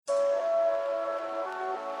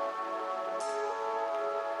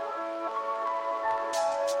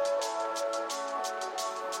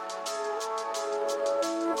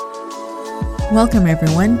Welcome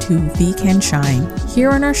everyone to V Can Shine. Here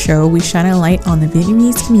on our show, we shine a light on the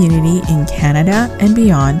Vietnamese community in Canada and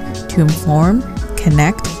beyond to inform,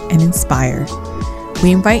 connect, and inspire.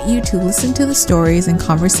 We invite you to listen to the stories and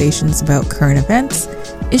conversations about current events,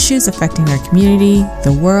 issues affecting our community,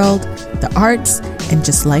 the world, the arts, and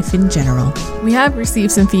just life in general. We have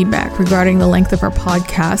received some feedback regarding the length of our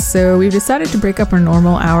podcast, so we've decided to break up our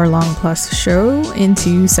normal hour-long plus show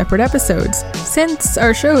into separate episodes. Since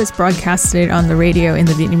our show is broadcasted on the radio in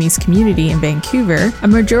the Vietnamese community in Vancouver, a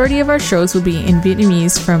majority of our shows will be in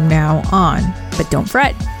Vietnamese from now on. But don't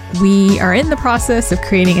fret. We are in the process of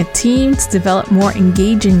creating a team to develop more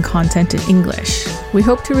engaging content in English. We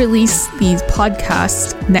hope to release these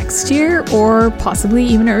podcasts next year or possibly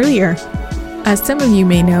even earlier. As some of you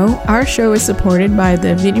may know, our show is supported by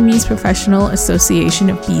the Vietnamese Professional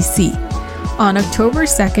Association of BC. On October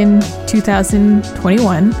 2nd,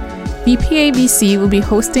 2021, VPA BC will be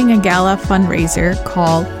hosting a gala fundraiser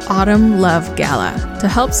called Autumn Love Gala to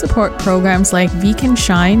help support programs like V Can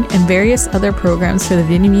Shine and various other programs for the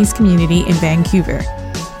Vietnamese community in Vancouver.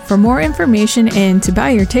 For more information and to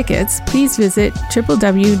buy your tickets, please visit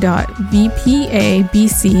www.vpabc.ca.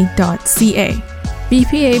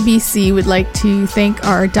 VPA BC would like to thank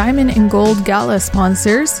our Diamond and Gold Gala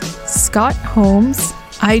sponsors, Scott Holmes,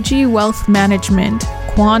 IG Wealth Management,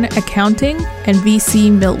 Quan Accounting, and VC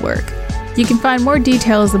Millwork. You can find more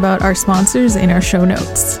details about our sponsors in our show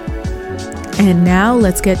notes. And now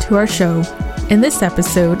let's get to our show. In this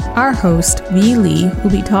episode, our host, V. Lee, will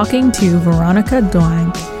be talking to Veronica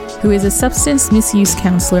Doang, who is a substance misuse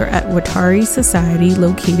counselor at Watari Society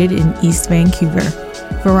located in East Vancouver.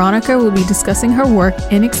 Veronica will be discussing her work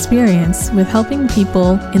and experience with helping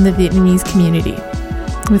people in the Vietnamese community.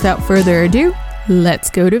 Without further ado,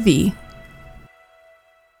 let's go to V.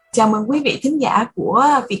 Chào mừng quý vị thính giả của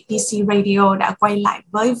VPC Radio đã quay lại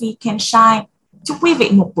với V Can Shine. Chúc quý vị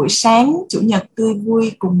một buổi sáng Chủ nhật tươi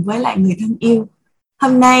vui cùng với lại người thân yêu.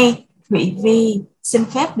 Hôm nay, Thụy Vi xin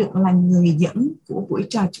phép được là người dẫn của buổi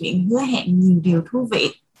trò chuyện hứa hẹn nhiều điều thú vị.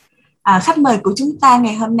 Khách mời của chúng ta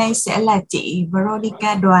ngày hôm nay sẽ là chị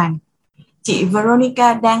Veronica Doang. Chị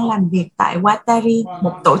Veronica đang làm việc tại Watari,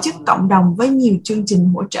 một tổ chức cộng đồng với nhiều chương trình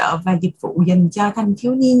hỗ trợ và dịch vụ dành cho thanh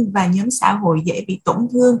thiếu niên và nhóm xã hội dễ bị tổn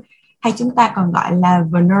thương, hay chúng ta còn gọi là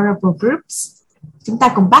vulnerable groups. Chúng ta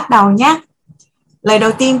cùng bắt đầu nhé. Lời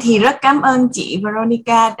đầu tiên thì rất cảm ơn chị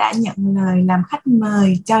Veronica đã nhận lời làm khách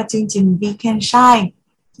mời cho chương trình We Can Shine.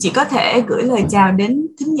 Chị có thể gửi lời chào đến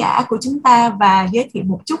thính giả của chúng ta và giới thiệu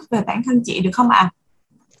một chút về bản thân chị được không ạ?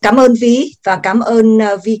 Cảm ơn Ví và cảm ơn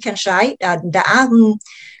We Can Shine đã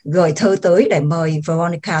gửi thơ tới để mời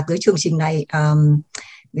Veronica tới chương trình này.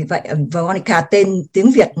 Vì vậy Veronica tên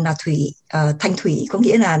tiếng Việt là Thủy, Thanh Thủy có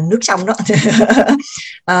nghĩa là nước trong đó.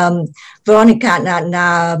 Veronica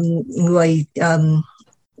là người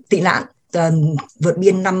tị nạn vượt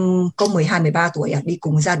biên năm có 12-13 tuổi, đi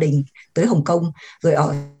cùng gia đình tới Hồng Kông, rồi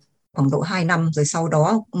ở khoảng độ 2 năm, rồi sau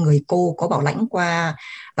đó người cô có bảo lãnh qua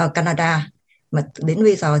Canada, mà đến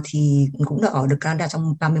bây giờ thì cũng đã ở được Canada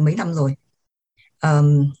trong 30 mấy năm rồi.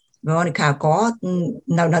 Veronica có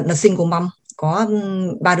là single mom, có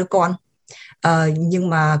 3 đứa con, nhưng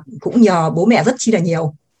mà cũng nhờ bố mẹ rất chi là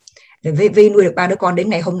nhiều để Vi nuôi được 3 đứa con đến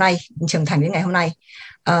ngày hôm nay, trưởng thành đến ngày hôm nay.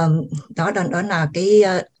 Đó là cái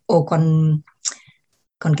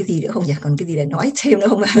còn cái gì nữa không nhỉ? Còn cái gì để nói thêm nữa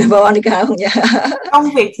không Veronica không nhỉ? Công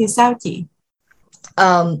việc thì sao chị?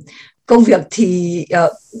 Công việc thì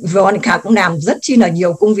Veronica cũng làm rất chi là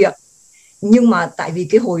nhiều công việc, nhưng mà tại vì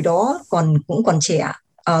cái hồi đó cũng còn trẻ,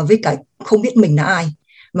 với cả không biết mình là ai,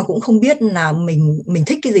 mà cũng không biết là mình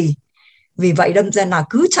thích cái gì. Vì vậy đâm ra là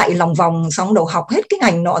cứ chạy lòng vòng, xong đầu học hết cái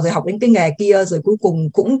ngành nọ rồi học đến cái nghề kia, rồi cuối cùng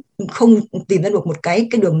cũng không tìm ra được một cái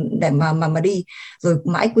đường để mà đi. Rồi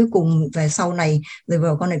mãi cuối cùng về sau này rồi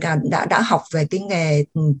Veronica đã học về cái nghề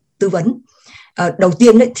tư vấn. Đầu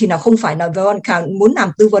tiên ấy, thì là không phải là Veronica muốn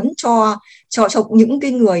làm tư vấn cho những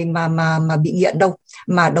cái người mà bị nghiện đâu,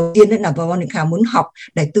 mà đầu tiên ấy là Veronica muốn học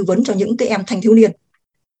để tư vấn cho những cái em thanh thiếu niên.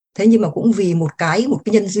 Thế nhưng mà cũng vì một cái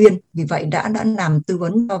nhân duyên, vì vậy đã làm tư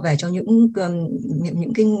vấn về cho những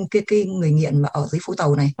cái người nghiện mà ở dưới phố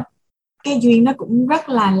Tàu này. Cái duyên nó cũng rất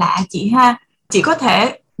là lạ chị ha. Chị có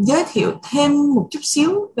thể giới thiệu thêm một chút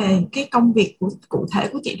xíu về cái công việc cụ thể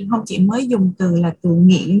của chị được không? Chị mới dùng từ là từ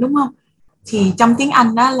nghiện đúng không? Thì trong tiếng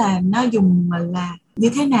Anh đó là nó dùng là như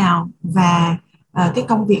thế nào, và cái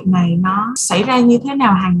công việc này nó xảy ra như thế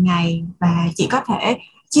nào hàng ngày, và chị có thể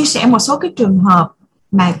chia sẻ một số cái trường hợp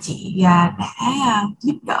mà chị đã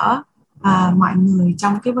giúp đỡ mọi người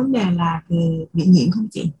trong cái vấn đề là về bị nghiện không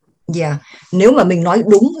chị? Nếu mà mình nói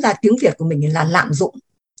đúng ra tiếng Việt của mình là lạm dụng,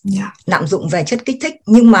 lạm dụng về chất kích thích.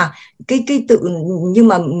 Nhưng mà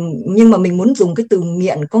nhưng mà mình muốn dùng cái từ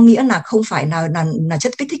nghiện có nghĩa là không phải là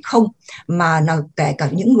chất kích thích không, mà là kể cả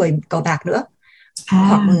những người cờ bạc nữa.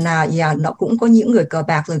 Hoặc là nó cũng có những người cờ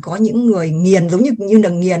bạc, rồi có những người nghiền giống như là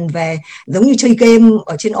nghiền về giống như chơi game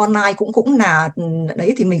ở trên online cũng là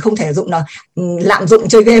đấy, thì mình không thể dụng là lạm dụng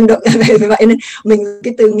chơi game được. Vì vậy nên mình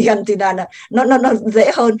cái từ nghiền thì là nó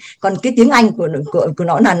dễ hơn. Còn cái tiếng Anh của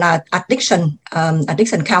nó là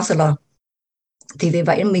addiction counselor. Thì vì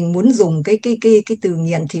vậy mình muốn dùng cái từ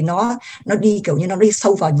nghiện thì nó đi kiểu như nó đi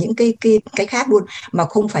sâu vào những cái khác luôn, mà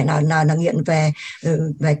không phải là nghiện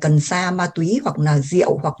về cần sa, ma túy, hoặc là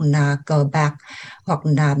rượu, hoặc là cờ bạc, hoặc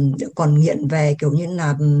là còn nghiện về kiểu như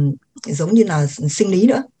là giống như là sinh lý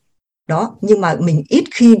nữa. Đó, nhưng mà mình ít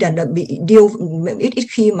khi là bị ít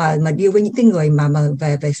khi mà deal với những cái người mà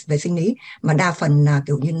về sinh lý, mà đa phần là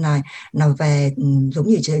kiểu như là về giống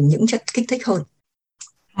như những chất kích thích hơn.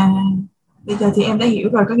 Bây giờ thì em đã hiểu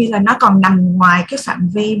rồi, có nghĩa là nó còn nằm ngoài cái phạm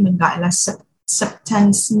vi mình gọi là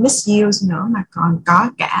substance misuse nữa, mà còn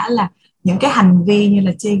có cả là những cái hành vi như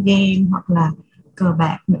là chơi game hoặc là cờ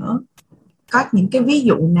bạc nữa. Có những cái ví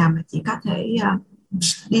dụ nào mà chị có thể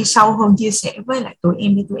đi sâu hơn, chia sẻ với lại tụi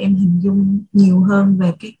em để tụi em hình dung nhiều hơn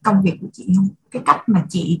về cái công việc của chị không? Cái cách mà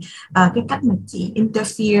chị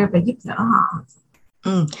interfere và giúp đỡ họ.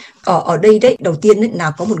 Ở đây đấy, đầu tiên đấy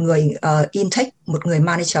là có một người intake, một người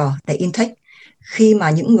manager để intake. Khi mà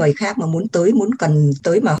những người khác mà muốn cần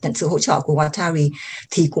tới mà nhận sự hỗ trợ của Watari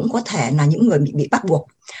thì cũng có thể là những người bị bắt buộc.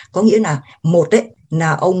 Có nghĩa là một đấy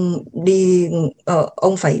là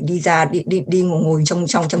ông phải đi ra đi ngồi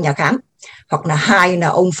trong nhà khám, hoặc là hai là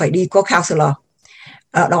ông phải đi có counselor.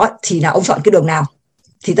 Đó thì là ông chọn cái đường nào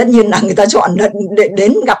thì tất nhiên là người ta chọn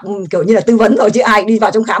đến gặp kiểu như là tư vấn rồi, chứ ai đi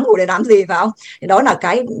vào trong khám ngủ để làm gì, phải không? Thì đó là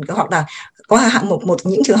cái. Hoặc là có một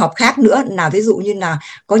những trường hợp khác nữa là ví dụ như là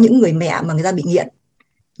có những người mẹ mà người ta bị nghiện,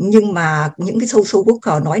 nhưng mà những cái social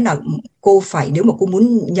worker nói là cô phải, nếu mà cô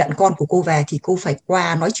muốn nhận con của cô về thì cô phải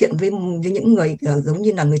qua nói chuyện với những người giống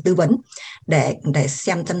như là người tư vấn để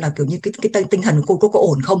xem là kiểu như cái tinh thần của cô có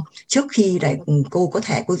ổn không trước khi để cô có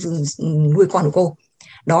thể nuôi con của cô.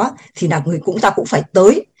 Đó thì là ta cũng phải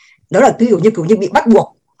tới. Đó là ví dụ như kiểu như bị bắt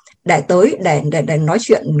buộc để tới để nói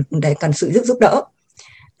chuyện, để cần sự giúp đỡ.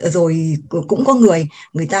 Rồi cũng có người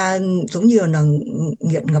ta giống như là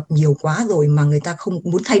nghiện ngập nhiều quá rồi mà người ta không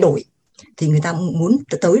muốn thay đổi, thì người ta muốn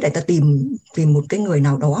tới để ta tìm một cái người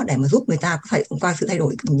nào đó để mà giúp người ta phải qua sự thay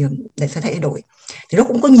đổi, để sẽ thay đổi. Thì nó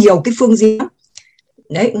cũng có nhiều cái phương diện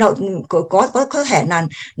đấy. Nó có thể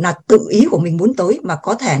là tự ý của mình muốn tới, mà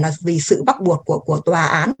có thể là vì sự bắt buộc của tòa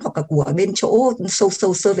án, hoặc là của bên chỗ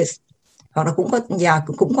social service, hoặc là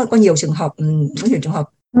cũng có nhiều trường hợp.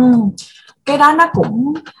 Cái đó nó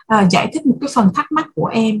cũng giải thích một cái phần thắc mắc của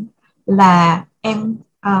em, là em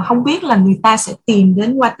không biết là người ta sẽ tìm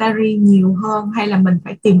đến Watari nhiều hơn hay là mình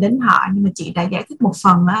phải tìm đến họ. Nhưng mà chị đã giải thích một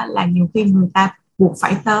phần là nhiều khi người ta buộc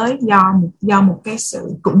phải tới do một cái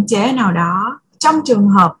sự cưỡng chế nào đó. Trong trường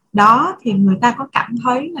hợp đó thì người ta có cảm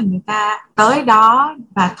thấy là người ta tới đó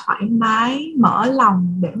và thoải mái, mở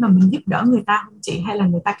lòng để mà mình giúp đỡ người ta không chị? Hay là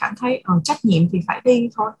người ta cảm thấy trách nhiệm thì phải đi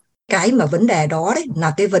thôi? Cái mà vấn đề đó đấy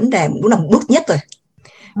là cái vấn đề cũng là bước nhất rồi.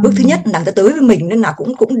 Bước thứ nhất là người ta tới với mình nên là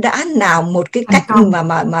cũng đã là một cái cách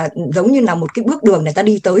mà giống như là một cái bước đường để ta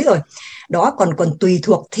đi tới rồi. Đó, còn tùy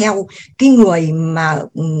thuộc theo cái người mà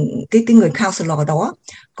cái người counselor đó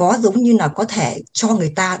có giống như là có thể cho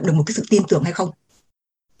người ta được một cái sự tin tưởng hay không.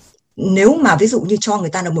 Nếu mà ví dụ như cho người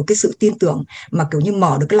ta được một cái sự tin tưởng mà kiểu như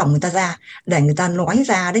mở được cái lòng người ta ra để người ta nói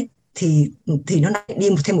ra đấy, thì nó lại đi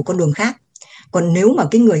thêm một con đường khác. Còn nếu mà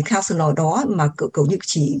cái người counselor đó mà kiểu như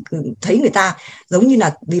chỉ thấy người ta giống như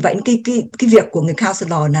là, vì vậy cái việc của người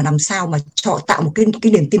counselor là làm sao mà tạo một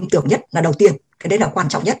cái niềm tin tưởng nhất là đầu tiên. Cái đấy là quan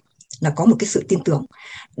trọng nhất, là có một cái sự tin tưởng.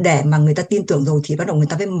 Để mà người ta tin tưởng rồi thì bắt đầu người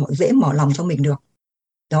ta mới dễ mở lòng cho mình được.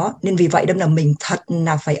 Đó, nên vì vậy đâm là mình thật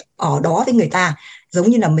là phải ở đó với người ta, giống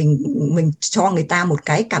như là mình cho người ta một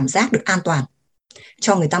cái cảm giác được an toàn,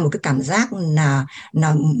 cho người ta một cái cảm giác là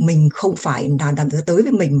mình không phải là tới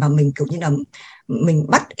với mình mà mình kiểu như là mình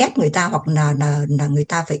bắt ép người ta, hoặc là người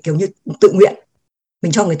ta phải kiểu như tự nguyện.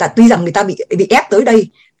 Mình cho người ta, tuy rằng người ta bị ép tới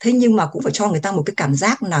đây, thế nhưng mà cũng phải cho người ta một cái cảm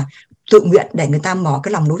giác là tự nguyện để người ta mở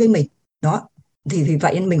cái lòng đối với mình. Đó, thì vì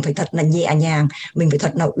vậy mình phải thật là nhẹ nhàng, mình phải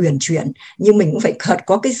thật là uyển chuyển, nhưng mình cũng phải thật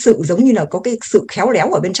có cái sự giống như là có cái sự khéo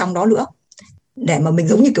léo ở bên trong đó nữa, để mà mình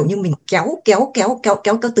giống như kiểu như mình kéo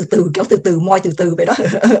từ từ moi từ từ vậy đó.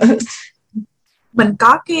 Mình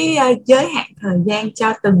có cái giới hạn thời gian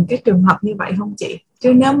cho từng cái trường hợp như vậy không chị?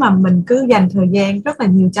 Chứ nếu mà mình cứ dành thời gian rất là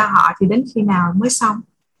nhiều cho họ thì đến khi nào mới xong?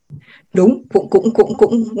 Đúng, cũng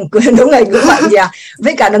đúng rồi, đúng vậy.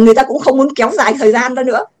 Với cả là người ta cũng không muốn kéo dài thời gian ra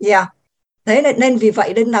nữa. Thế nên vì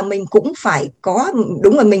vậy nên là mình cũng phải có,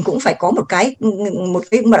 đúng rồi, mình cũng phải có một cái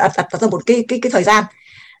mà đặt ra một cái thời gian.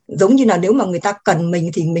 Giống như là nếu mà người ta cần mình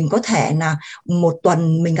thì mình có thể là một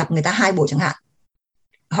tuần mình gặp người ta 2 buổi chẳng hạn,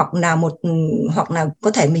 hoặc là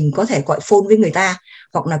có thể mình có thể gọi phone với người ta,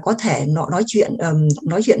 hoặc là có thể nói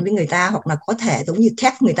chuyện với người ta, hoặc là có thể giống như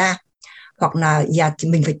text người ta, hoặc là thì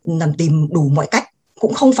mình phải làm tìm đủ mọi cách.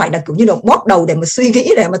 Cũng không phải là kiểu như là bóp đầu để mà suy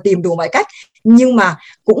nghĩ để mà tìm đủ mọi cách, nhưng mà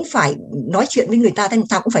cũng phải nói chuyện với người ta, thế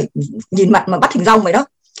ta cũng phải nhìn mặt mà bắt hình dong vậy đó,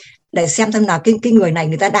 để xem là cái người này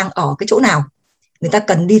người ta đang ở cái chỗ nào, người ta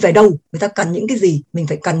cần đi về đâu, người ta cần những cái gì, mình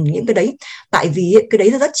phải cần những cái đấy. Tại vì cái đấy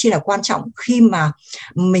rất chi là quan trọng khi mà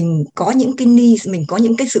mình có những cái needs, mình có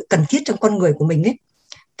những cái sự cần thiết trong con người của mình ấy,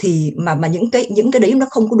 thì mà những cái đấy nó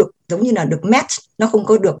không có được giống như là được match, nó không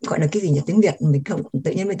có được, gọi là cái gì nhỉ, tiếng Việt mình không,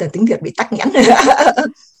 tự nhiên bây giờ tiếng Việt bị tắc nghẽn.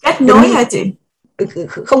 Kết nối hả chị?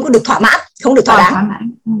 Không có được thỏa mãn, không được thỏa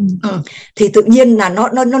đáng. Thì tự nhiên là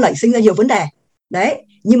nó nảy sinh ra nhiều vấn đề đấy.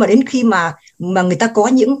 Nhưng mà đến khi mà người ta có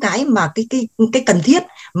những cái mà cái cần thiết,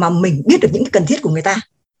 mà mình biết được những cái cần thiết của người ta,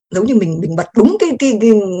 giống như mình bật đúng cái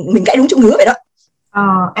mình gãy đúng chỗ ngứa vậy đó.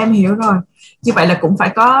 Em hiểu rồi. Như vậy là cũng phải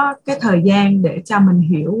có cái thời gian để cho mình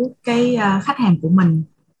hiểu cái khách hàng của mình,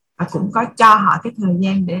 và cũng có cho họ cái thời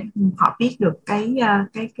gian để họ biết được cái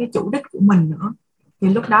chủ đích của mình nữa. Thì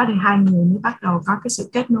lúc đó thì hai người mới bắt đầu có cái sự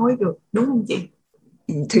kết nối được, đúng không chị?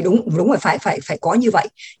 Thì đúng rồi, phải có như vậy.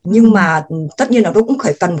 Nhưng mà tất nhiên là nó cũng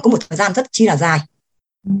phải cần có một thời gian rất chi là dài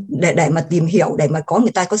để mà tìm hiểu, để mà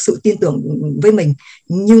người ta có sự tin tưởng với mình.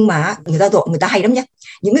 Nhưng mà người ta hay lắm nhé.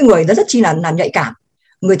 Những cái người nó rất chi là nhạy cảm,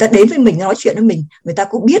 người ta đến với mình, nói chuyện với mình, người ta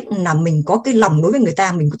cũng biết là mình có cái lòng đối với người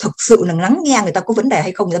ta, mình có thực sự là lắng nghe người ta có vấn đề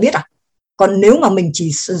hay không, người ta biết à. Còn nếu mà mình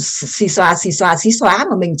chỉ xì xóa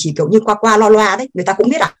mà mình chỉ kiểu như qua loa đấy, người ta cũng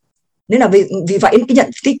biết à. Nên là vì vậy cái nhận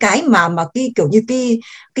cái mà cái kiểu như cái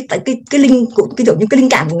linh, cái kiểu như cái linh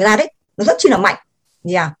cảm của người ta đấy, nó rất chi là mạnh.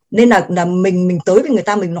 Nên là mình tới với người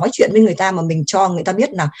ta, mình nói chuyện với người ta, mà mình cho người ta biết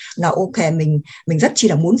là ok, mình rất chi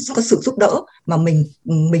là muốn có sự giúp đỡ, mà mình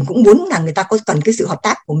cũng muốn là người ta có cần cái sự hợp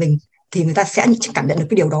tác của mình, thì người ta sẽ cảm nhận được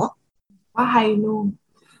cái điều đó. Quá hay luôn.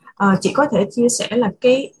 Chị có thể chia sẻ là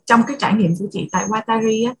trong cái trải nghiệm của chị tại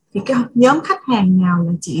Watari á, thì cái nhóm khách hàng nào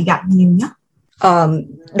là chị gặp nhiều nhất?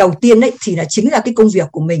 Đầu tiên ấy thì là chính là cái công việc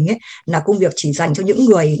của mình ấy, là công việc chỉ dành cho những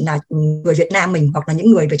người là người Việt Nam mình, hoặc là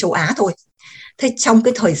những người về châu Á thôi. Thế trong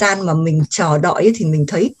cái thời gian mà mình chờ đợi ấy, thì mình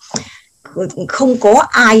thấy không có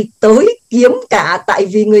ai tới kiếm cả, tại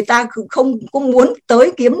vì người ta không muốn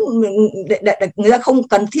tới kiếm, người ta không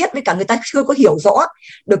cần thiết, với cả người ta chưa có hiểu rõ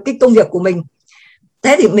được cái công việc của mình.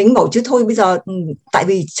 Thế thì mình bảo chứ thôi bây giờ, tại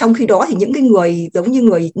vì trong khi đó thì những cái người giống như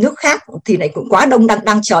người nước khác thì lại cũng quá đông,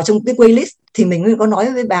 đang chờ trong cái waitlist, thì mình mới có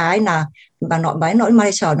nói với bà ấy là bà ấy nói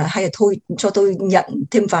manager là hay là thôi cho tôi nhận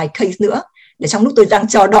thêm vài case nữa, để trong lúc tôi đang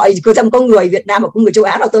chờ đợi có người Việt Nam hoặc có người châu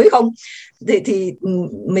Á nào tới không. Thì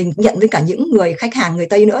mình nhận với cả những người khách hàng người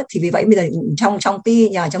Tây nữa. Thì vì vậy bây giờ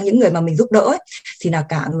trong những người mà mình giúp đỡ ấy, thì là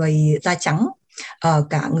cả người da trắng,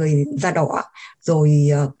 cả người da đỏ, rồi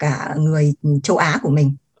cả người châu Á của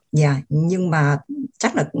mình. Nhưng mà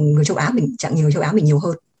chắc là người châu Á mình chẳng nhiều, người châu Á mình nhiều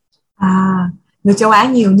hơn. Người châu Á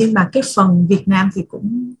nhiều, nhưng mà cái phần Việt Nam thì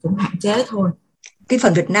cũng hạn chế thôi. Cái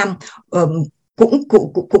phần Việt Nam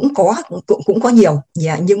cũng có nhiều,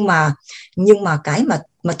 nhưng mà cái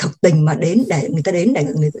mà thực tình mà đến để người ta đến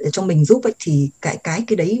để cho mình giúp ấy, thì cái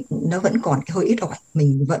đấy nó vẫn còn hơi ít rồi.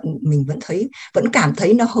 Mình vẫn cảm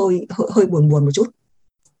thấy nó hơi buồn một chút.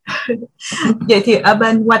 Vậy thì ở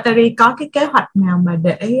bên Watari có cái kế hoạch nào mà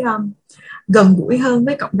để gần gũi hơn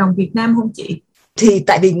với cộng đồng Việt Nam không chị? Thì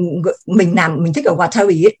tại vì mình thích ở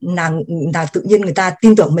Watari ấy, là tự nhiên người ta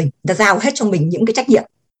tin tưởng mình, người ta giao hết cho mình những cái trách nhiệm,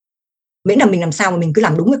 miễn là mình làm sao mà mình cứ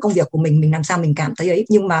làm đúng cái công việc của mình làm sao mình cảm thấy ấy.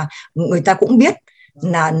 Nhưng mà người ta cũng biết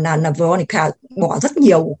là Veronica bỏ rất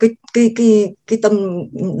nhiều cái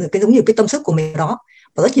giống như cái tâm sức của mình đó,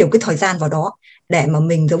 và rất nhiều cái thời gian vào đó, để mà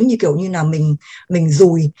mình giống như kiểu như là mình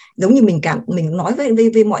dùi, giống như mình nói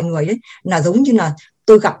với mọi người đấy, là giống như là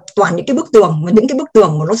tôi gặp toàn những cái bức tường, mà những cái bức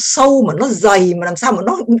tường mà nó sâu, mà nó dày, mà làm sao mà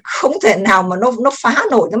nó không thể nào mà nó phá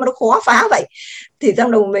nổi, mà nó khó phá vậy. Thì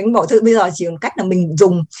trong đầu mình bảo thôi bây giờ chỉ còn cách là mình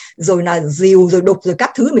dùng rồi là dìu rồi đục rồi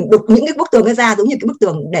các thứ, mình đục những cái bức tường ấy ra, giống như cái bức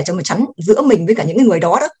tường để cho mình chắn giữa mình với cả những cái người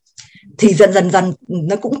đó. Thì dần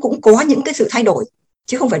nó cũng có những cái sự thay đổi,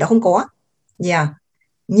 chứ không phải là không có.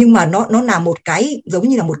 Nhưng mà nó là một cái giống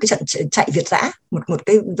như là một cái trận chạy Việt dã, một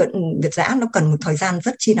cái Việt dã nó cần một thời gian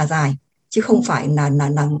rất chi là dài. chứ không phải là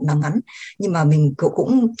ngắn. Nhưng mà mình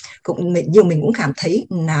nhưng mình cũng cảm thấy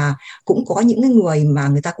là cũng có những cái người mà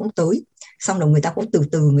người ta cũng tới, xong rồi người ta cũng từ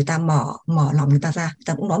từ người ta mở lòng người ta ra, người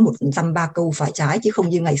ta cũng nói 100-3 câu phải trái, chứ không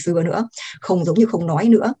như ngày xưa nữa, không giống như không nói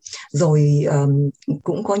nữa. Rồi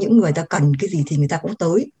cũng có những người ta cần cái gì thì người ta cũng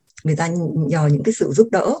tới, người ta nhờ những cái sự giúp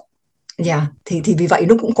đỡ. Thì vì vậy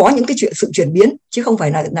nó cũng có những cái sự chuyển biến, chứ không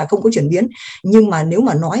phải là không có chuyển biến. Nhưng mà nếu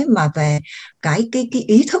mà nói mà về cái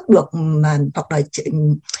ý thức được mà, hoặc là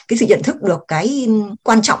cái sự nhận thức được cái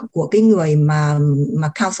quan trọng của cái người mà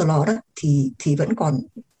counselor đó thì vẫn còn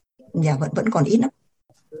vẫn còn ít lắm.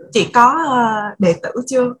 Chị có đệ tử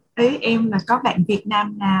chưa? Ý em là có bạn Việt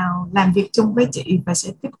Nam nào làm việc chung với chị và sẽ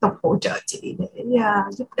tiếp tục hỗ trợ chị để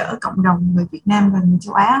giúp đỡ cộng đồng người Việt Nam và người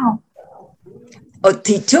châu Á không?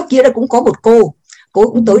 Thì trước kia cũng có một cô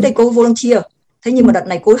cũng tới đây, cô volunteer. Thế nhưng mà đợt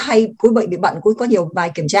này cô bị bận, cô có nhiều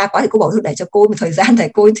bài kiểm tra quá thì cô bảo thôi để cho cô một thời gian để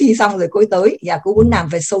cô thi xong rồi cô tới. Cô muốn làm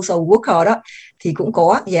về social worker đó thì cũng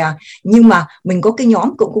có. Nhưng mà mình có cái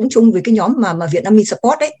nhóm cũng chung với cái nhóm mà Vietnamese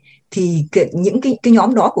support ấy, thì những cái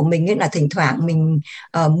nhóm đó của mình ấy là thỉnh thoảng mình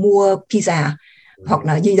mua pizza, hoặc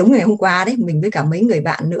là như giống ngày hôm qua đấy, mình với cả mấy người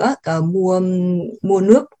bạn nữa mua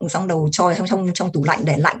nước, xong đầu cho trong tủ lạnh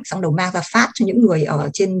để lạnh, xong đầu mang ra phát cho những người ở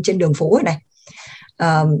trên đường phố này.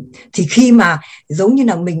 Thì khi mà giống như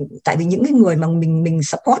là mình, tại vì những cái người mà mình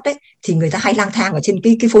support đấy thì người ta hay lang thang ở trên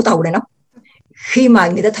cái phố tàu này lắm. Khi mà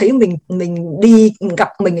người ta thấy mình đi gặp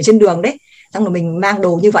mình ở trên đường đấy, xong rồi mình mang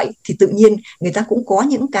đồ như vậy, thì tự nhiên người ta cũng có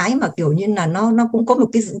những cái mà kiểu như là nó cũng có một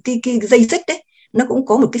cái dây xích đấy, nó cũng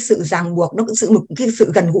có một cái sự ràng buộc, nó cũng một cái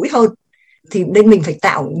sự gần gũi hơn. Thì nên mình phải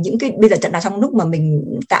tạo những cái, bây giờ trận là trong lúc mà mình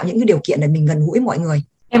tạo những cái điều kiện để mình gần gũi mọi người.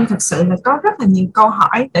 Em thật sự là có rất là nhiều câu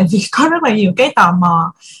hỏi, tại vì có rất là nhiều cái tò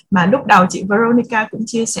mò mà lúc đầu chị Veronica cũng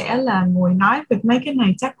chia sẻ là ngồi nói về mấy cái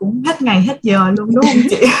này chắc cũng hết ngày hết giờ luôn, đúng không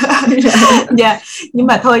chị? Nhưng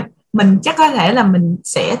mà thôi, mình chắc có thể là mình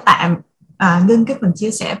sẽ tạm ngưng cái phần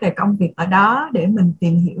chia sẻ về công việc ở đó để mình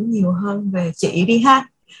tìm hiểu nhiều hơn về chị đi ha.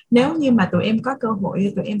 Nếu như mà tụi em có cơ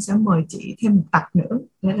hội, tụi em sẽ mời chị thêm một tập nữa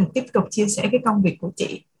để là tiếp tục chia sẻ cái công việc của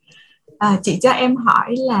chị. Chị cho em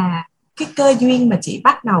hỏi là cái cơ duyên mà chị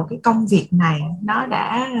bắt đầu cái công việc này nó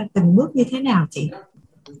đã từng bước như thế nào chị?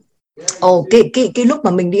 Cái lúc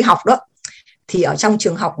mà mình đi học đó, thì ở trong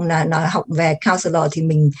trường học là học về counselor, thì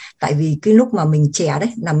mình, tại vì cái lúc mà mình trẻ đấy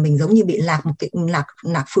là mình giống như bị lạc một cái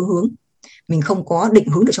lạc phương hướng, mình không có định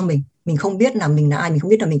hướng được cho mình không biết là mình là ai, mình không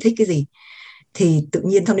biết là mình thích cái gì. Thì tự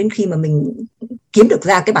nhiên sau đến khi mà mình kiếm được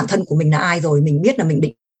ra cái bản thân của mình là ai rồi, mình biết là mình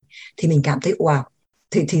định, thì mình cảm thấy wow,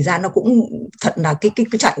 thì ra nó cũng thật là cái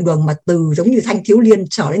chặng đường mà từ giống như thanh thiếu niên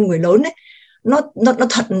trở lên người lớn ấy, nó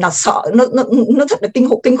thật là sợ, nó thật là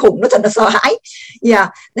kinh khủng, nó thật là sợ hãi.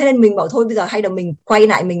 Thế nên mình bảo thôi bây giờ hay là mình quay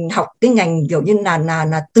lại mình học cái ngành kiểu như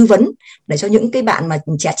là tư vấn, để cho những cái bạn mà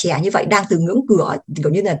trẻ như vậy, đang từ ngưỡng cửa, kiểu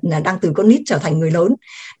như là đang từ con nít trở thành người lớn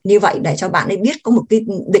như vậy, để cho bạn ấy biết có một cái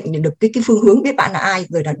định được cái phương hướng, biết bạn là ai,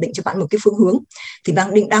 rồi là định cho bạn một cái phương hướng. Thì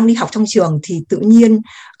đang đi học trong trường thì tự nhiên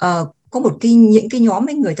có một những cái nhóm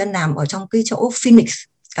ấy, người ta làm ở trong cái chỗ Phoenix,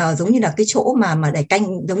 giống như là cái chỗ mà để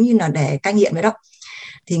canh, giống như là để cai nghiện vậy đó.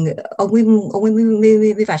 Thì ông ấy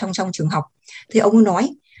mới vào trong trường học. Thì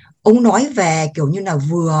ông nói về kiểu như là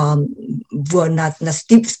vừa là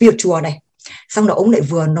spiritual này, xong rồi ông lại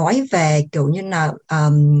vừa nói về kiểu như là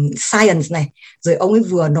science này, rồi ông ấy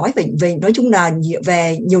vừa nói về nói chung là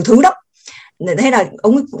về nhiều thứ đó. Thế là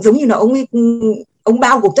ông ấy giống như là ông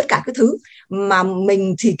bao gồm tất cả các thứ. Mà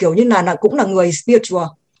mình thì kiểu như là cũng là người spiritual,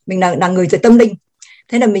 mình là người về tâm linh.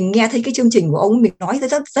 Thế là mình nghe thấy cái chương trình của ông, mình nói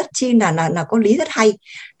rất chi là có lý, rất hay.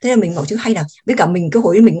 Thế là mình bảo chứ hay là, với cả mình cái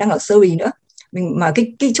hồi mình đang ở Surrey nữa, mình mà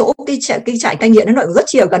cái chỗ cái trại cai nghiện nó rất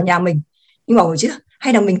chi ở gần nhà mình, nhưng mà bảo chứ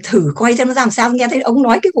hay là mình thử coi xem nó làm sao. Nghe thấy ông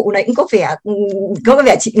nói cái vụ này cũng có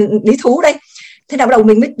vẻ lý thú đây. Thế là bắt đầu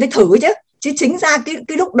mình mới thử chứ chính ra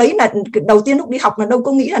cái lúc đấy là đầu tiên lúc đi học là đâu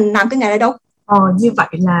có nghĩ là làm cái nghề này đâu. Như vậy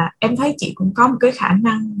là em thấy chị cũng có một cái khả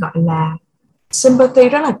năng gọi là sympathy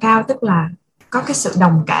rất là cao, tức là có cái sự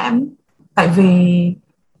đồng cảm. Tại vì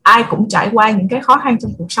ai cũng trải qua những cái khó khăn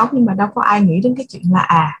trong cuộc sống, nhưng mà đâu có ai nghĩ đến cái chuyện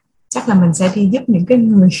là chắc là mình sẽ đi giúp những cái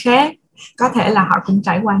người khác, có thể là họ cũng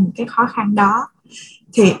trải qua những cái khó khăn đó.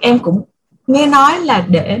 Thì em cũng nghe nói là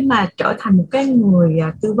để mà trở thành một cái người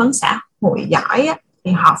tư vấn xã hội giỏi á,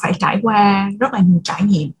 thì họ phải trải qua rất là nhiều trải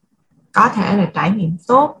nghiệm. Có thể là trải nghiệm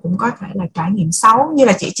tốt, cũng có thể là trải nghiệm xấu. Như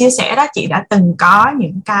là chị chia sẻ đó, chị đã từng có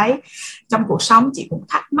những cái trong cuộc sống chị cũng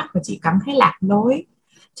thắc mắc và chị cảm thấy lạc lối.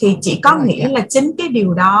 Thì chị có nghĩ là chính cái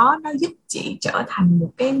điều đó nó giúp chị trở thành một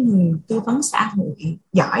cái người tư vấn xã hội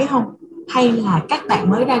giỏi không? Hay là các bạn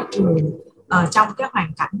mới ra trường trong cái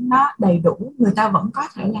hoàn cảnh nó đầy đủ, người ta vẫn có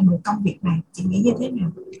thể làm được công việc này. Chị nghĩ như thế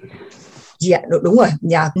nào? Dạ đúng rồi.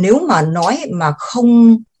 Dạ, nếu mà nói mà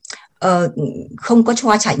không có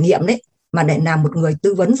cho trải nghiệm đấy, mà để làm một người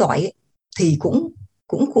tư vấn giỏi ấy, thì cũng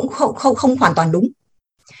không hoàn toàn đúng.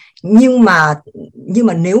 Nhưng mà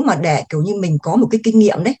nếu mà để kiểu như mình có một cái kinh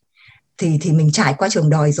nghiệm đấy, thì mình trải qua trường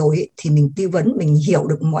đời rồi ấy, thì mình tư vấn, mình hiểu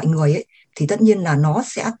được mọi người ấy, thì tất nhiên là nó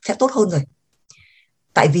sẽ tốt hơn rồi.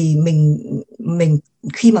 Tại vì mình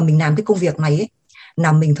khi mà mình làm cái công việc này ấy,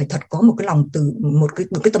 là mình phải thật có một cái lòng từ, một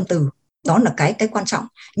cái tâm từ, đó là cái quan trọng.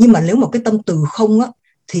 Nhưng mà nếu một cái tâm từ không á,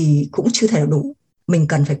 thì cũng chưa thể đủ. Mình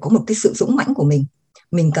cần phải có một cái sự dũng mãnh của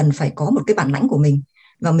mình cần phải có một cái bản lãnh của mình,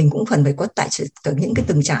 và mình cũng cần phải có tại những cái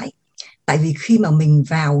từng trải. Tại vì khi mà mình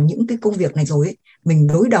vào những cái công việc này rồi ấy, mình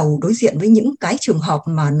đối diện với những cái trường hợp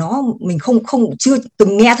mà mình chưa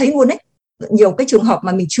từng nghe thấy luôn ấy. Nhiều cái trường hợp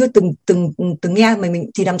mà mình chưa từng nghe, mà mình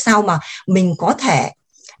thì làm sao mà mình có thể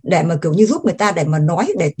để mà kiểu như giúp người ta để mà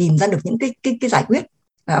nói, để tìm ra được những cái giải quyết.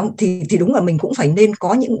 Thì đúng là mình cũng phải nên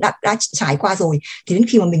có những đã trải qua rồi. Thì đến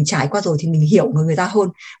khi mà mình trải qua rồi thì mình hiểu người ta hơn,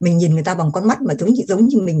 mình nhìn người ta bằng con mắt mà giống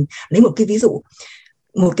như mình lấy một cái ví dụ,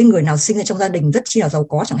 một cái người nào sinh ra trong gia đình rất chi là giàu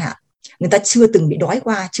có chẳng hạn, người ta chưa từng bị đói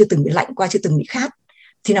qua, chưa từng bị lạnh qua, chưa từng bị khát,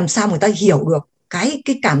 thì làm sao người ta hiểu được cái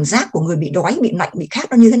cảm giác của người bị đói, bị lạnh, bị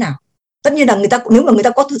khát nó như thế nào. Tất nhiên là nếu mà người ta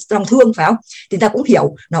có lòng thương, phải không, thì người ta cũng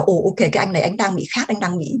hiểu là ok, cái anh này anh đang bị khát, anh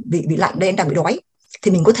đang bị lạnh đây, anh đang bị đói,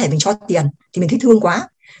 thì mình có thể mình cho tiền thì mình thấy thương quá.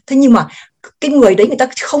 Thế nhưng mà cái người đấy người ta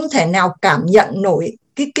không thể nào cảm nhận nổi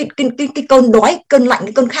cái cơn đói, cơn lạnh,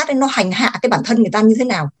 cái cơn khát ấy nó hành hạ cái bản thân người ta như thế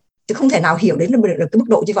nào, chứ không thể nào hiểu đến được cái mức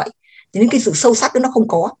độ như vậy. Thì đến cái sự sâu sắc đó nó không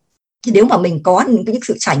có. Thì nếu mà mình có những cái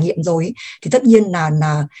sự trải nghiệm rồi ấy, thì tất nhiên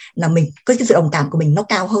là mình cái sự đồng cảm của mình nó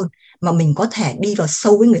cao hơn, mà mình có thể đi vào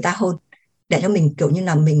sâu với người ta hơn, để cho mình kiểu như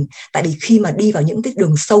là mình, tại vì khi mà đi vào những cái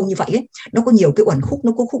đường sâu như vậy ấy, nó có nhiều cái uẩn khúc,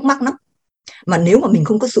 nó có khúc mắc lắm. Mà nếu mà mình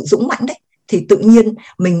không có sự dũng mãnh đấy, thì tự nhiên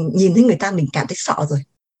mình nhìn thấy người ta mình cảm thấy sợ rồi,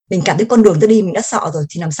 mình cảm thấy con đường ta đi mình đã sợ rồi,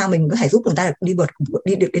 thì làm sao mình có thể giúp người ta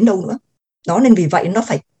đi được đến đâu nữa. Đó, nên vì vậy nó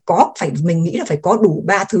mình nghĩ là phải có đủ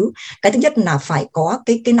 3 thứ. Cái thứ nhất là phải có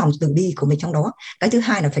cái lòng từ bi của mình trong đó. Cái thứ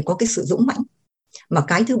hai là phải có cái sự dũng mãnh, mà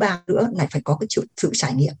cái thứ ba nữa là phải có cái sự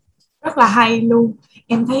trải nghiệm. Rất là hay luôn.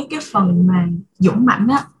 Em thấy cái phần mà dũng mãnh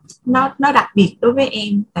á, nó đặc biệt đối với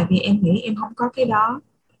em, tại vì em nghĩ em không có cái đó,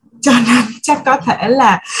 cho nên chắc có thể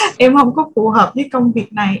là em không có phù hợp với công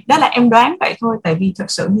việc này. Đó là em đoán vậy thôi, tại vì thật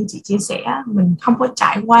sự như chị chia sẻ, mình không có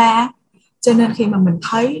trải qua, cho nên khi mà mình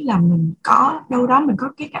thấy là mình có đâu đó mình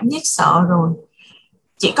có cái cảm giác sợ rồi.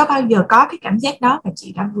 Chị có bao giờ có cái cảm giác đó và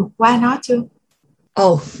chị đã vượt qua nó chưa?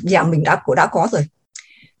 Dạ mình đã có rồi.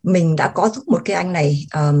 Mình đã có giúp một cái anh này,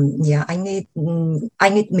 anh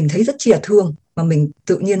ấy mình thấy rất chi là thương, mà mình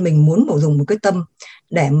tự nhiên mình muốn dùng một cái tâm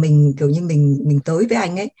để mình kiểu như mình tới với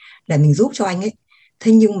anh ấy để mình giúp cho anh ấy.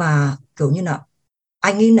 Thế nhưng mà kiểu như là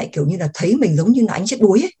anh ấy lại kiểu như là thấy mình giống như là anh chết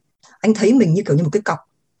đuối ấy. Anh thấy mình như kiểu như một cái cọc,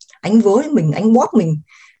 anh với mình, anh bóp mình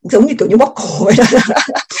giống như kiểu như bóp cổ vậy đó.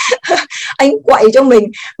 Anh quậy cho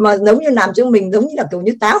mình, mà giống như làm cho mình giống như là kiểu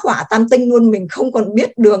như tá hỏa tam tinh luôn, mình không còn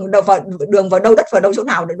biết đường vào đâu, đất vào đâu, chỗ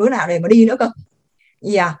nào để mà đi nữa cơ.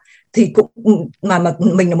 Thì cũng mà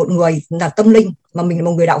mình là một người là tâm linh, mà mình là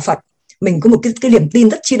một người đạo Phật, mình có một cái niềm tin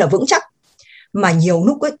rất chi là vững chắc, mà nhiều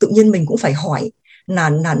lúc ấy tự nhiên mình cũng phải hỏi là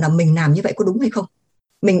mình làm như vậy có đúng hay không,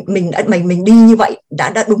 mình đi như vậy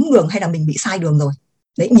đã đúng đường hay là mình bị sai đường rồi.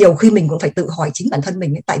 Đấy, nhiều khi mình cũng phải tự hỏi chính bản thân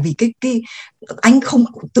mình ấy, tại vì cái anh không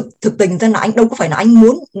thực tình ra là anh đâu có phải là anh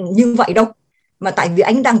muốn như vậy đâu, mà tại vì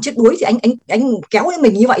anh đang chết đuối thì anh kéo đến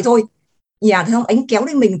mình như vậy thôi. Thấy không, anh kéo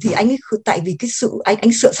đến mình thì anh tại vì cái sự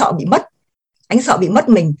anh sợ bị mất, anh sợ bị mất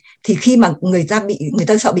mình. Thì khi mà người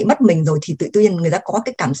ta sợ bị mất mình rồi thì tự nhiên người ta có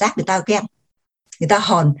cái cảm giác người ta ghen, người ta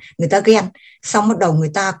hờn, người ta ghen, xong bắt đầu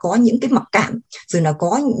người ta có những cái mặc cảm, rồi là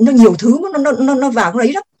nó nhiều thứ nó vào cái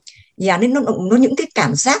đấy đó. Nên nó những cái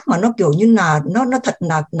cảm giác mà nó kiểu như là nó thật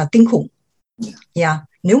là kinh khủng.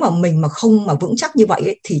 Nếu mà mình mà không mà vững chắc như vậy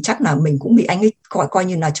ấy, thì chắc là mình cũng bị anh ấy coi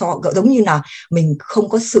như là giống như là mình không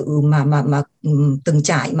có sự mà từng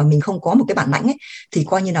trải, mà mình không có một cái bản lãnh ấy, thì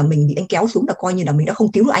coi như là mình bị anh kéo xuống, là coi như là mình đã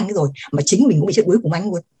không cứu được anh ấy rồi, mà chính mình cũng bị chết đuối cùng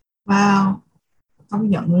anh luôn. Wow, công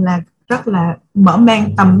nhận là rất là mở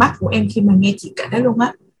mang tầm mắt của em khi mà nghe chị kể luôn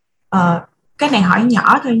á. Cái này hỏi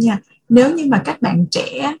nhỏ thôi nha, nếu như mà các bạn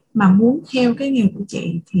trẻ mà muốn theo cái nghề của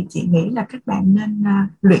chị thì chị nghĩ là các bạn nên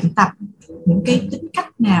luyện tập những cái tính cách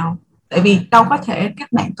nào? Tại vì đâu có thể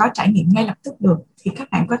các bạn có trải nghiệm ngay lập tức được, thì các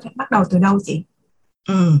bạn có thể bắt đầu từ đâu chị?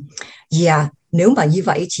 Nếu mà như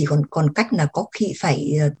vậy chỉ còn cách là có khi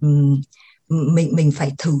phải mình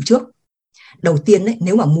phải thử trước. Đầu tiên ấy,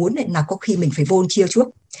 nếu mà muốn ấy, là có khi mình phải volunteer trước.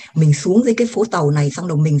 Mình xuống dưới cái phố tàu này, xong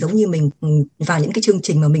đầu mình giống như mình vào những cái chương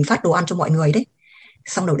trình mà mình phát đồ ăn cho mọi người đấy,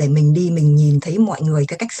 xong đầu để mình đi, mình nhìn thấy mọi người,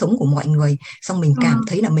 cái cách sống của mọi người, xong mình cảm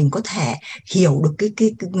thấy là mình có thể hiểu được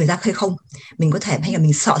cái người ta hay không, mình có thể, hay là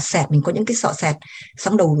mình sợ sệt, mình có những cái sợ sệt,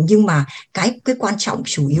 xong đầu. Nhưng mà cái quan trọng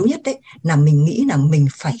chủ yếu nhất đấy là mình nghĩ là mình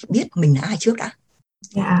phải biết mình là ai trước đã.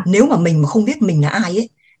 Nếu mà mình mà không biết mình là ai ấy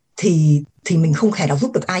thì mình không thể nào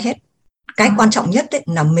giúp được ai hết. Cái quan trọng nhất ấy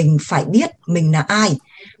là mình phải biết mình là ai,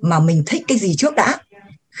 mà mình thích cái gì trước đã.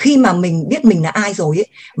 Khi mà mình biết mình là ai rồi ấy,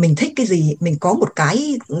 mình thích cái gì, mình có một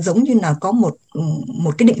cái giống như là có một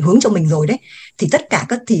cái định hướng cho mình rồi đấy, thì tất cả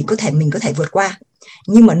thì mình có thể vượt qua.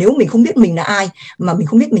 Nhưng mà nếu mình không biết mình là ai, mà mình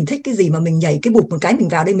không biết mình thích cái gì, mà mình nhảy cái bụp một cái mình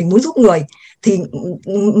vào đây mình muốn giúp người, thì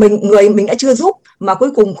mình đã chưa giúp, mà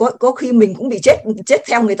cuối cùng có khi mình cũng bị chết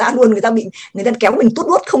theo người ta luôn, người ta kéo mình tút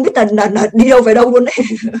đuốt không biết là đi đâu về đâu luôn đấy.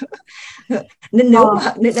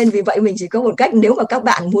 Nên vì vậy mình chỉ có một cách, nếu mà các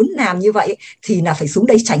bạn muốn làm như vậy thì là phải xuống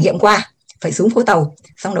đây trải nghiệm qua, phải xuống phố tàu,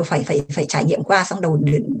 xong đầu phải trải nghiệm qua, xong đầu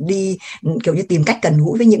đi kiểu như tìm cách gần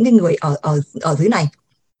gũi với những cái người ở dưới này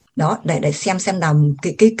đó, để xem là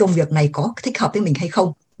cái công việc này có thích hợp với mình hay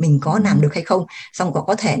không, mình có làm được hay không. Xong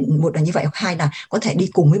có thể một là như vậy, hai là có thể đi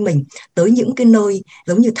cùng với mình tới những cái nơi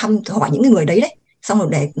giống như thăm hỏi những cái người đấy, xong rồi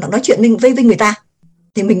để nói chuyện với người ta.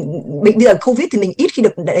 Thì mình bây giờ Covid thì mình ít khi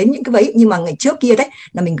được đến những cái ấy, nhưng mà ngày trước kia đấy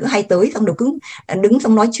là mình cứ hay tới, xong rồi cứ đứng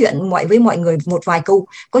xong nói chuyện với mọi người một vài câu.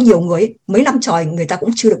 Có nhiều người mấy năm trời người ta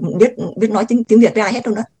cũng chưa được biết nói tiếng Việt với ai hết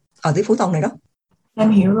đâu đó, ở dưới phố tàu này đó.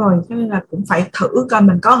 Em hiểu rồi, cho nên là cũng phải thử coi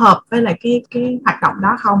mình có hợp với lại cái hoạt động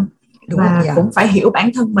đó không. Đúng và rồi, cũng phải hiểu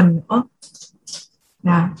bản thân mình nữa.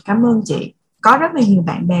 Cảm ơn chị. Có rất là nhiều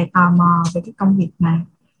bạn bè tò mò về cái công việc này,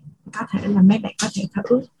 có thể là mấy bạn có thể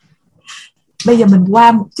thử. Bây giờ mình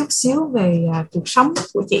qua một chút xíu về cuộc sống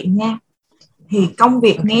của chị nha. Thì công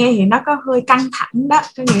việc nghe thì nó có hơi căng thẳng đó,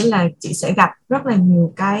 có nghĩa là chị sẽ gặp rất là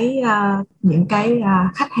nhiều những cái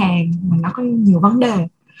khách hàng mà nó có nhiều vấn đề.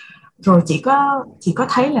 Rồi chị có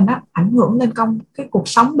thấy là nó ảnh hưởng lên cái cuộc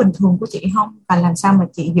sống bình thường của chị không? Và làm sao mà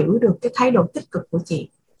chị giữ được cái thái độ tích cực của chị?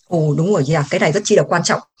 Ồ đúng rồi, cái này rất chi là quan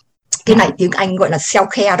trọng. Cái này tiếng Anh gọi là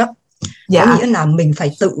self-care đó. Có nghĩa là mình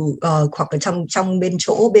phải tự hoặc là trong bên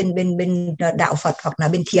đạo Phật hoặc là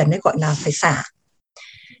bên thiền ấy gọi là phải xả.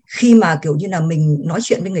 Khi mà kiểu như là mình nói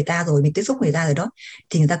chuyện với người ta rồi, mình tiếp xúc với người ta rồi đó,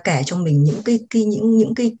 thì người ta kể cho mình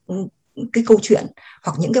những cái câu chuyện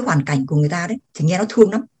hoặc những cái hoàn cảnh của người ta đấy, thì nghe nó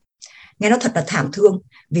thương lắm, nghe nó thật là thảm thương.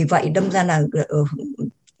 Vì vậy đâm ra là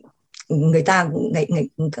người ta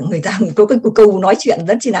có cái câu nói chuyện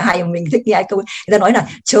rất chi là hay mà mình thích nghe. Câu người ta nói là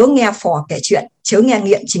chớ nghe phò kể chuyện, chớ nghe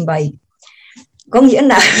nghiện trình bày. Có nghĩa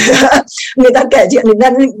là người ta kể chuyện,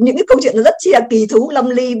 những cái câu chuyện nó rất chi là kỳ thú, lâm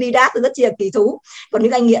ly bi đát, rất chi là kỳ thú. Còn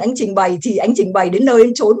những anh nghiện anh trình bày thì anh trình bày đến nơi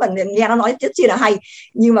đến chốn mà nghe nó nói rất chi là hay,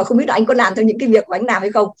 nhưng mà không biết là anh có làm theo những cái việc của anh làm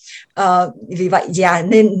hay không. Vì vậy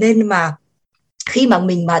nên mà khi mà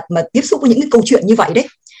mình mà tiếp xúc với những cái câu chuyện như vậy đấy,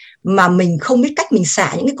 mà mình không biết cách mình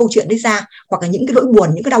xả những cái câu chuyện đấy ra, hoặc là những cái nỗi buồn,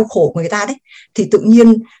 những cái đau khổ của người ta đấy, thì tự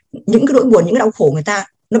nhiên những cái nỗi buồn, những cái đau khổ của người ta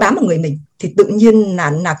nó bám vào người mình, thì tự nhiên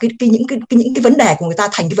là những cái vấn đề của người ta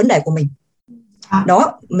thành cái vấn đề của mình.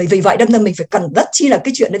 Đó, vì vậy đâm ra mình phải cần rất chi là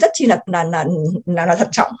cái chuyện đấy rất chi là thận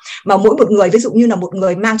trọng. Mà mỗi một người, ví dụ như là một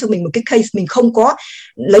người mang cho mình một cái case, mình không có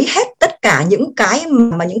lấy hết tất cả những cái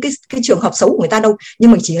mà những cái trường hợp xấu của người ta đâu,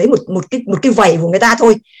 nhưng mình chỉ lấy một cái vảy của người ta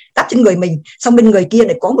thôi, đắp trên người mình, xong bên người kia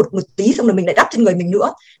lại có một tí, xong rồi mình lại đắp trên người mình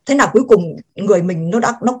nữa. Thế nào cuối cùng người mình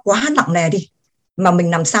nó quá nặng nề đi, mà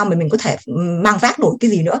mình làm sao mà mình có thể mang vác nổi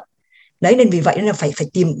cái gì nữa. Đấy, nên vì vậy nên là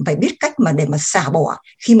phải biết cách mà để mà xả bỏ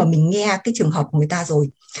khi mà mình nghe cái trường hợp của người ta rồi.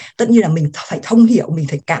 Tất nhiên là mình phải thông hiểu, mình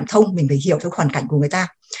phải cảm thông, mình phải hiểu theo hoàn cảnh của người ta,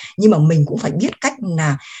 nhưng mà mình cũng phải biết cách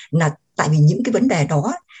là tại vì những cái vấn đề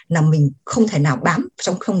đó là mình không thể nào bám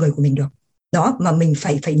trong con người của mình được đó, mà mình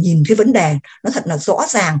phải nhìn cái vấn đề nó thật là rõ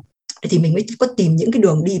ràng thì mình mới có tìm những cái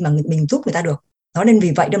đường đi mà mình giúp người ta được. Đó, nên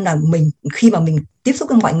vì vậy đâm là mình khi mà mình tiếp xúc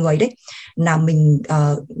với mọi người đấy, là mình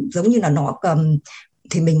giống như là nó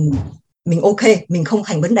thì mình ok, mình không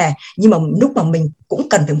thành vấn đề, nhưng mà lúc mà mình cũng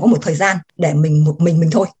cần phải có một thời gian để mình một mình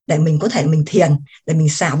thôi, để mình có thể mình thiền, để mình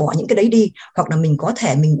xả bỏ những cái đấy đi, hoặc là mình có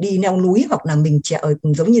thể mình đi leo núi, hoặc là mình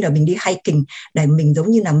giống như là mình đi hiking, để mình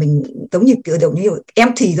giống như là mình giống như em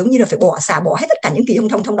thì giống như là phải xả bỏ hết tất cả những kỳ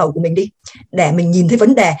trong đầu của mình đi, để mình nhìn thấy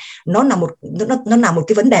vấn đề nó là một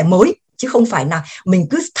cái vấn đề mới, chứ không phải là mình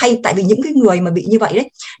cứ thay. Tại vì những cái người mà bị như vậy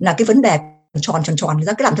đấy là cái vấn đề tròn người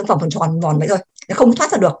ta cứ làm trong vòng tròn vậy thôi, nó không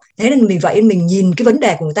thoát ra được. Thế nên vì vậy mình nhìn cái vấn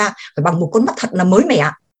đề của người ta phải bằng một con mắt thật là mới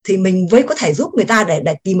mẻ, thì mình mới có thể giúp người ta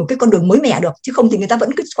để tìm một cái con đường mới mẻ được, chứ không thì người ta vẫn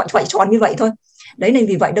cứ quậy tròn như vậy thôi. Đấy, nên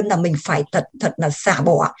vì vậy đâm là mình phải thật là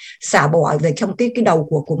xả bỏ về trong cái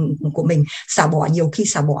đầu của mình, xả bỏ, nhiều khi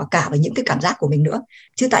xả bỏ cả về những cái cảm giác của mình nữa.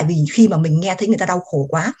 Chứ tại vì khi mà mình nghe thấy người ta đau khổ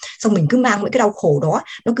quá, xong mình cứ mang những cái đau khổ đó,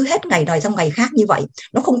 nó cứ hết ngày này sang ngày khác như vậy,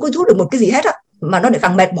 nó không có giúp được một cái gì hết á, mà nó lại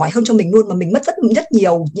càng mệt mỏi hơn cho mình luôn, mà mình mất rất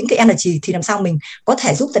nhiều những cái energy, thì làm sao mình có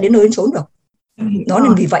thể giúp ta đến nơi đến chốn được. Đó,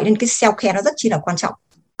 nên vì vậy nên cái self care nó rất chi là quan trọng.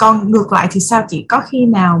 Còn ngược lại thì sao chị, có khi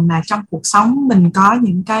nào mà trong cuộc sống mình có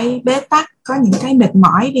những cái bế tắc, có những cái mệt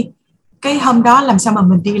mỏi đi, cái hôm đó làm sao mà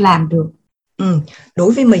mình đi làm được?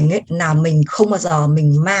 Đối với mình ấy, là mình không bao giờ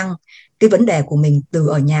mình mang cái vấn đề của mình từ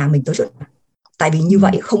ở nhà mình tới chỗ, tại vì như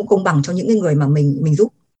vậy không công bằng cho những cái người mà mình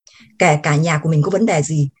giúp. Kể cả nhà của mình có vấn đề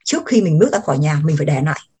gì, trước khi mình bước ra khỏi nhà mình phải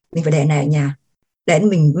để lại ở nhà, để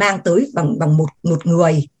mình mang tới bằng một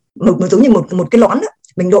người, giống như một cái nón đó.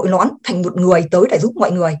 Mình đội nón thành một người tới để giúp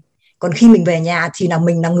mọi người. Còn khi mình về nhà thì là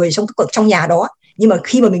mình là người trong nhà đó, nhưng mà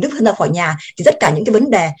khi mà mình bước thân ra khỏi nhà thì tất cả những cái vấn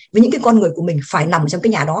đề với những cái con người của mình phải nằm trong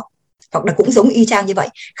cái nhà đó. Hoặc là cũng giống y chang như vậy,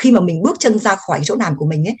 khi mà mình bước chân ra khỏi chỗ làm của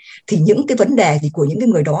mình ấy, thì những cái vấn đề gì của những cái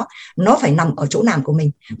người đó nó phải nằm ở chỗ làm của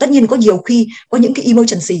mình. Tất nhiên có nhiều khi có những cái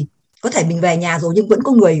emergency, có thể mình về nhà rồi nhưng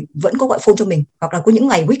vẫn có gọi phone cho mình, hoặc là có những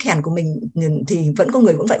ngày weekend của mình thì vẫn có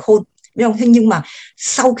người vẫn phải phone, biết không? Nhưng mà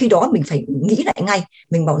sau khi đó mình phải nghĩ lại ngay,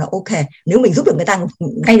 mình bảo là ok, nếu mình giúp được người ta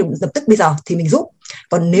ngay lập tức bây giờ thì mình giúp.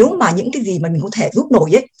 Còn nếu mà những cái gì mà mình có thể giúp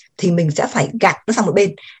nổi ấy thì mình sẽ phải gạt nó sang một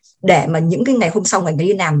bên, để mà những cái ngày hôm sau, ngày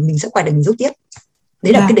đi làm mình sẽ quay lại mình giúp tiếp.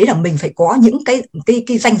 Đấy là cái đấy là mình phải có những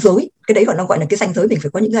cái ranh giới, cái đấy nó gọi là cái ranh giới, mình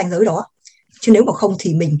phải có những cái ranh giới đó. Chứ nếu mà không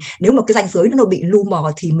thì nếu mà cái ranh giới nó bị lu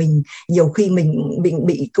mờ thì mình nhiều khi mình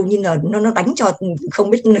bị cũng như là nó đánh cho không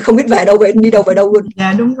biết đi đâu về đâu luôn.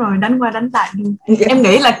 Dạ đúng rồi, đánh qua đánh lại luôn. Em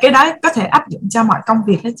nghĩ là cái đó có thể áp dụng cho mọi công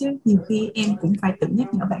việc đó chứ. Nhiều khi em cũng phải tự nhắc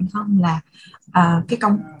nhở bản thân là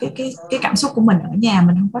cái cảm xúc của mình ở nhà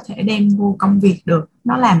mình không có thể đem vô công việc được,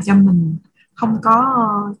 nó làm cho mình không có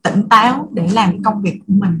tỉnh táo để làm công việc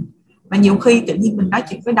của mình. Và nhiều khi tự nhiên mình nói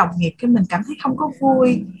chuyện với đồng nghiệp cái mình cảm thấy không có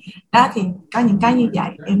vui đó, thì có những cái như vậy.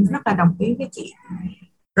 Em rất là đồng ý với chị.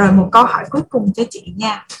 Rồi một câu hỏi cuối cùng cho chị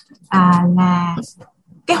nha, là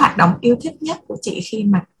cái hoạt động yêu thích nhất của chị khi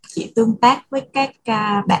mà chị tương tác với các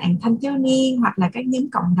bạn thanh thiếu niên hoặc là các nhóm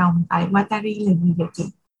cộng đồng tại Watari là gì vậy chị?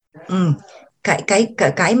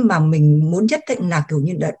 Cái mà mình muốn nhất là kiểu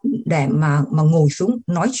như để mà ngồi xuống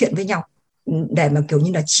nói chuyện với nhau, để mà kiểu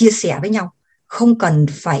như là chia sẻ với nhau, không cần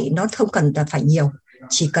là phải nhiều,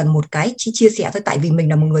 chỉ cần một cái chia sẻ thôi. Tại vì mình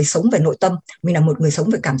là một người sống về nội tâm, mình là một người sống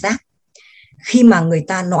về cảm giác. Khi mà người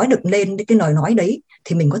ta nói được lên cái lời nói đấy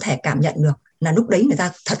thì mình có thể cảm nhận được là lúc đấy người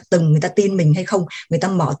ta thật tình người ta tin mình hay không, người ta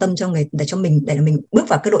mở tâm để mình bước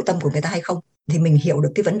vào cái nội tâm của người ta hay không, thì mình hiểu được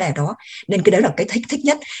cái vấn đề đó. Nên cái đấy là cái thích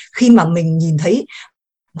nhất, khi mà mình nhìn thấy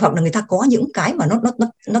hoặc là người ta có những cái mà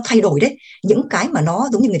nó thay đổi đấy, những cái mà nó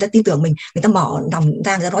giống như người ta tin tưởng mình, người ta mở lòng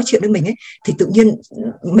ra, người ta nói chuyện với mình ấy, thì tự nhiên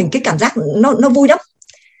mình cái cảm giác nó vui lắm,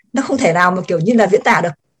 nó không thể nào mà kiểu như là diễn tả được.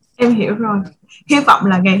 Em hiểu rồi. Hy vọng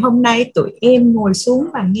là ngày hôm nay tụi em ngồi xuống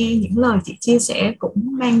và nghe những lời chị chia sẻ cũng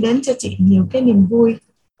mang đến cho chị nhiều cái niềm vui.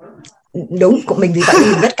 Đúng, của mình vì vậy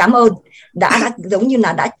mình rất cảm ơn đã giống như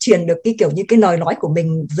là đã truyền được cái kiểu như cái lời nói của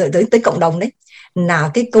mình tới cộng đồng đấy.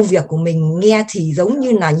 Là cái công việc của mình nghe thì giống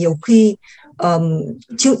như là nhiều khi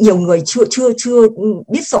nhiều người chưa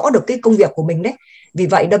biết rõ được cái công việc của mình đấy. Vì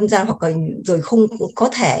vậy đâm ra hoặc là rồi không có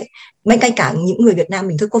thể, ngay cả những người Việt Nam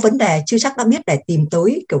mình thôi có vấn đề chưa chắc đã biết để tìm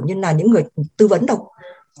tới kiểu như là những người tư vấn đâu.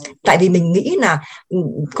 Tại vì mình nghĩ là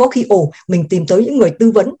có khi mình tìm tới những người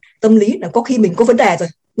tư vấn tâm lý là có khi mình có vấn đề rồi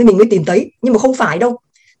nên mình mới tìm tới, nhưng mà không phải đâu.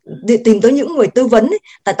 Tìm tới những người tư vấn ấy,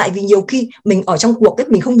 tại vì nhiều khi mình ở trong cuộc ấy,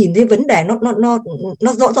 mình không nhìn thấy vấn đề nó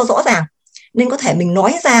rõ ràng, nên có thể mình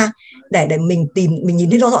nói ra để mình nhìn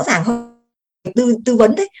thấy rõ ràng hơn. Tư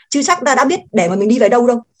vấn đấy chứ chắc đã biết để mà mình đi về đâu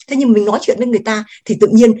đâu. Thế nhưng mình nói chuyện với người ta thì tự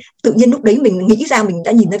nhiên lúc đấy mình nghĩ ra, mình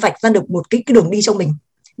đã nhìn thấy vạch ra được một cái đường đi cho mình.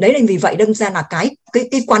 Đấy, nên vì vậy đâm ra là cái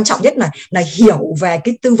quan trọng nhất là hiểu về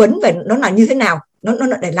cái tư vấn về nó là như thế nào, nó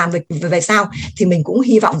để làm về sao. Thì mình cũng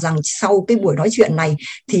hy vọng rằng sau cái buổi nói chuyện này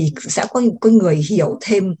thì sẽ có người hiểu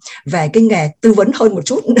thêm về cái nghề tư vấn hơn một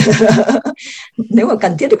chút. Nếu mà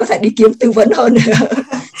cần thiết thì có thể đi kiếm tư vấn hơn.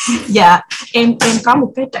 Dạ, em có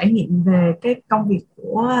một cái trải nghiệm về cái công việc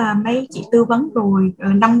của mấy chị tư vấn rồi.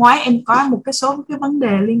 Năm ngoái em có một cái số cái vấn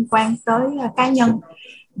đề liên quan tới cá nhân,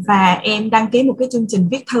 và em đăng ký một cái chương trình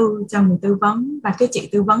viết thư cho người tư vấn, và cái chị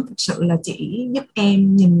tư vấn thực sự là chị giúp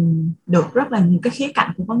em nhìn được rất là nhiều cái khía cạnh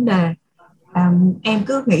của vấn đề. Em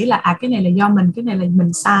cứ nghĩ là cái này là do mình, cái này là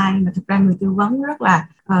mình sai, mà thực ra người tư vấn rất là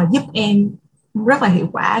giúp em rất là hiệu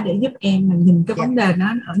quả để giúp em mình nhìn cái vấn đề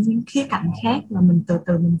nó ở những khía cạnh khác, và mình từ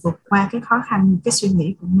từ mình vượt qua cái khó khăn, cái suy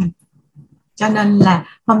nghĩ của mình. Cho nên là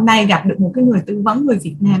hôm nay gặp được một cái người tư vấn người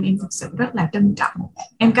Việt Nam, em thực sự rất là trân trọng.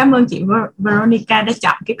 Em cảm ơn chị Veronica đã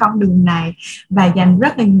chọn cái con đường này và dành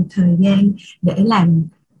rất là nhiều thời gian để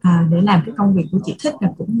làm cái công việc của chị thích, và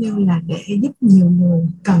cũng như là để giúp nhiều người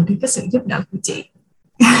cần đến cái sự giúp đỡ của chị.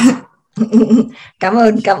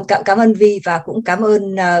 Cảm ơn Vi, và cũng cảm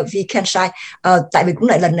ơn Vi Can Shine. Tại vì cũng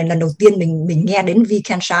lại lần đầu tiên mình nghe đến Vi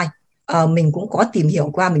Can Shine. Mình cũng có tìm hiểu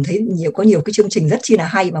qua, mình thấy có nhiều cái chương trình rất chi là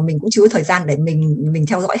hay mà mình cũng chưa có thời gian để mình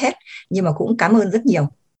theo dõi hết, nhưng mà cũng cảm ơn rất nhiều.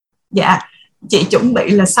 Dạ, chị chuẩn bị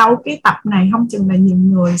là sau cái tập này không chừng là nhiều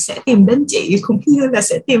người sẽ tìm đến chị cũng như là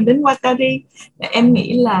sẽ tìm đến Watari. Em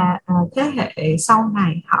nghĩ là thế hệ sau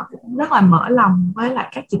này họ cũng rất là mở lòng với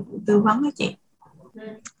lại các dịch vụ tư vấn đó chị.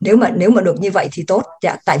 Nếu mà được như vậy thì tốt.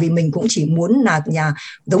 Dạ, tại vì mình cũng chỉ muốn là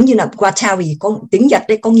giống như là Watari có tiếng Nhật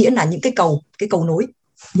đấy, có nghĩa là những cái cầu nối.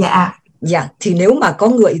 Dạ, thì nếu mà có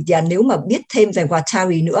người nếu mà biết thêm về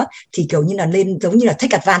Watari nữa thì kiểu như là lên giống như là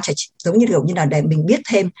take advantage, giống như kiểu như là để mình biết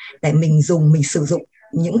thêm, để mình dùng, mình sử dụng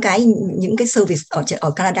những cái service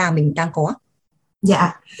ở Canada mình đang có.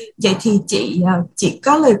 Dạ, vậy thì chị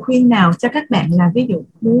có lời khuyên nào cho các bạn là ví dụ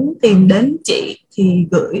muốn tìm đến chị thì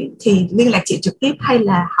liên lạc chị trực tiếp, hay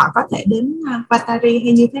là họ có thể đến Watari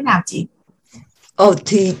hay như thế nào chị?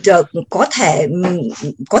 Thì có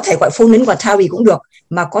thể gọi phone đến Watari cũng được,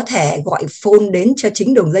 mà có thể gọi phone đến cho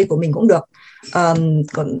chính đường dây của mình cũng được,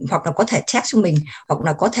 hoặc là có thể text cho mình, hoặc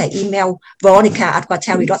là có thể email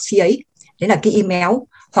veronica@watari.ca, đấy là cái email.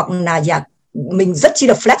 Hoặc là mình rất chi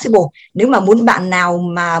là flexible, nếu mà muốn bạn nào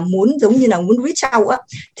mà muốn giống như là muốn reach out á,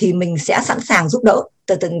 thì mình sẽ sẵn sàng giúp đỡ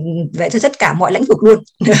về tất cả mọi lĩnh vực luôn.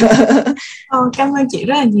 Cảm ơn chị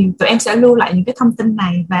rất là nhiều. Tụi em sẽ lưu lại những cái thông tin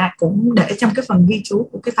này và cũng để trong cái phần ghi chú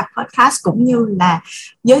của cái tập podcast, cũng như là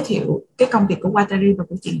giới thiệu cái công việc của Watari và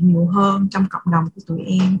của chị nhiều hơn trong cộng đồng của tụi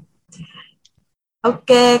em. Ok,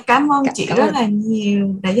 cảm ơn chị rất là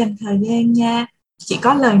nhiều đã dành thời gian nha. Chị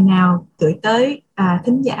có lời nào gửi tới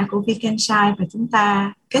thính giả của Vi Can Shine và chúng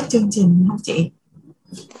ta kết chương trình không chị?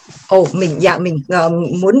 Mình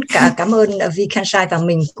muốn cảm ơn Vi Can Shine, và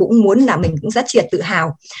mình cũng muốn là mình cũng rất triệt tự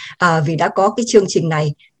hào vì đã có cái chương trình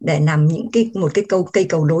này để làm một cái cây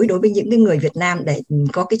cầu nối đối với những cái người Việt Nam để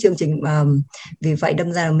có cái chương trình. Vì vậy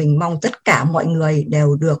đâm ra là mình mong tất cả mọi người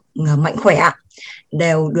đều được mạnh khỏe,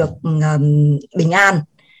 đều được bình an,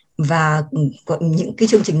 và những cái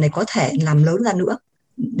chương trình này có thể làm lớn ra nữa,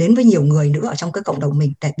 đến với nhiều người nữa ở trong cái cộng đồng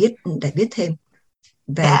mình để biết thêm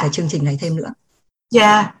về chương trình này thêm nữa.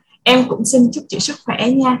 Dạ, em cũng xin chúc chị sức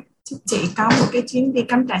khỏe nha. Chúc chị có một cái chuyến đi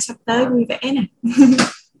cắm trại sắp tới vui vẻ nè.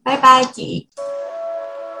 Bye bye chị.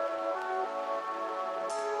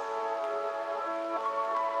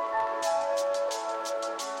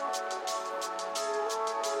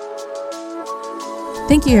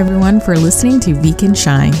 Thank you everyone for listening to Vi Can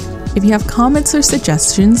Shine. If you have comments or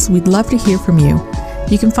suggestions, we'd love to hear from you.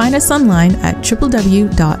 You can find us online at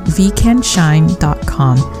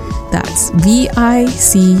www.vcanshine.com. That's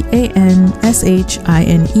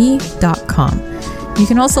VICANSHINE.com. You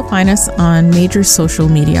can also find us on major social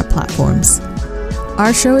media platforms.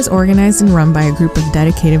 Our show is organized and run by a group of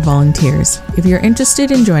dedicated volunteers. If you're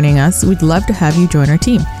interested in joining us, we'd love to have you join our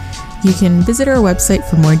team. You can visit our website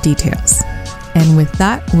for more details. And with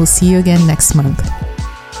that, we'll see you again next month.